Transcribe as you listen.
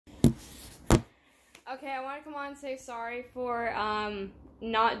Okay, I want to come on and say sorry for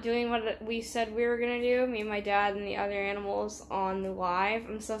not doing what we said we were going to do, me and my dad and the other animals on the live.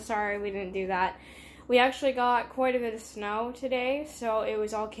 I'm so sorry we didn't do that. We actually got quite a bit of snow today, so it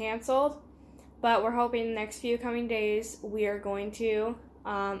was all canceled. But we're hoping the next few coming days we are going to.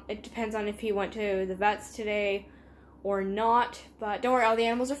 It depends on if he went to the vets today or not. But don't worry, all the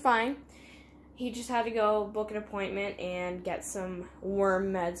animals are fine. He just had to go book an appointment and get some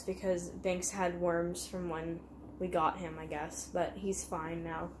worm meds because Banks had worms from when we got him, I guess. But he's fine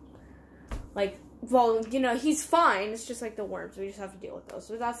now. Like, well, you know, he's fine. It's just like the worms. We just have to deal with those.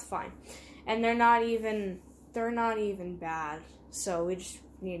 So that's fine. And they're not even bad. So we just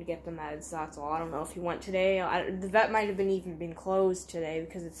need to get the meds. That's all. I don't know if he went today. The vet might have been closed today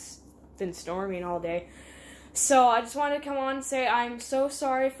because it's been storming all day. So I just wanted to come on and say I'm so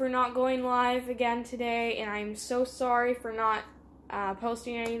sorry for not going live again today, and I'm so sorry for not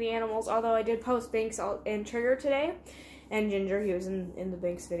posting any of the animals, although I did post Banks and Trigger today, and Ginger, he was in the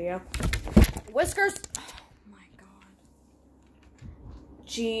Banks video. Whiskers! Oh my god.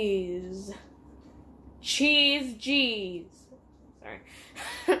 Jeez. Jeez. Sorry.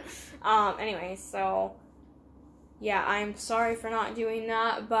 Anyway, so yeah, I'm sorry for not doing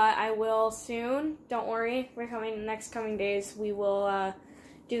that, but I will soon. Don't worry. We're coming next coming days. We will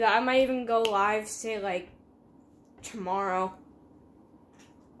do that. I might even go live, say, like, tomorrow.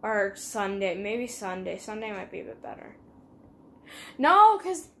 Or Sunday. Maybe Sunday. Sunday might be a bit better. No,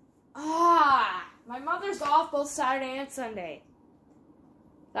 because, my mother's off both Saturday and Sunday.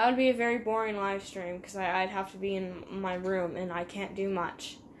 That would be a very boring live stream, because I'd have to be in my room, and I can't do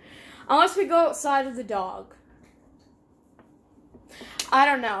much. Unless we go outside with the dog. I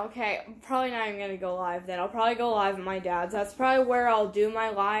don't know, okay, I'm probably not even going to go live then. I'll probably go live at my dad's. That's probably where I'll do my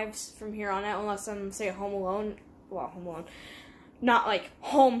lives from here on out, unless I'm, say, home alone. Well, home alone. Not, like,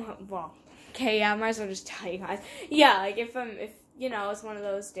 home, well, okay, yeah, I might as well just tell you guys. Yeah, like, if, you know, it's one of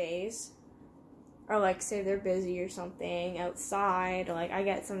those days, or, like, say they're busy or something outside, or, like, I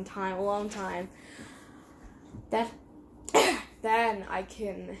get some time, alone time, then I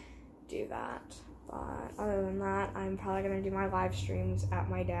can do that. But other than that, I'm probably going to do my live streams at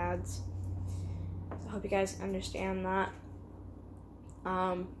my dad's. So I hope you guys understand that.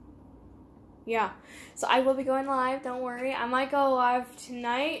 Yeah. So I will be going live, don't worry. I might go live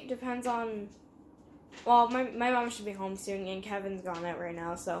tonight, depends on, well, my mom should be home soon, and Kevin's gone out right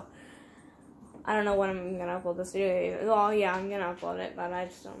now, so I don't know when I'm going to upload this video. Well, yeah, I'm going to upload it, but I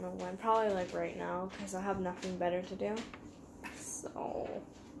just don't know when. Probably, like, right now, because I have nothing better to do. So,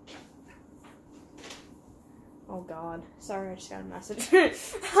 oh god, sorry, I just got a message.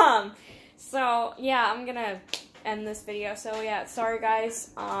 So, yeah, I'm gonna end this video. So, yeah, sorry, guys.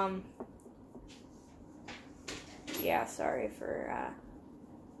 Yeah, sorry for,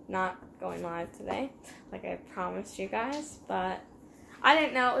 not going live today, like I promised you guys, but I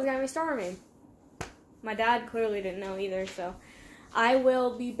didn't know it was gonna be storming. My dad clearly didn't know either, so I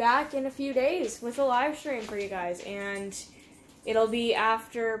will be back in a few days with a live stream for you guys, and it'll be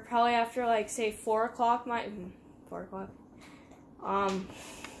probably after, like, say, 4 o'clock, 4 o'clock,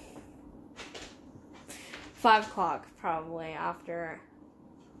 5 o'clock, probably, after,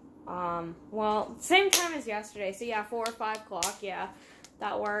 well, same time as yesterday, so yeah, 4 or 5 o'clock, yeah,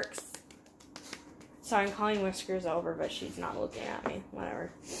 that works. Sorry, I'm calling Whiskers over, but she's not looking at me, whatever.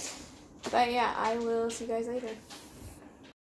 But yeah, I will see you guys later.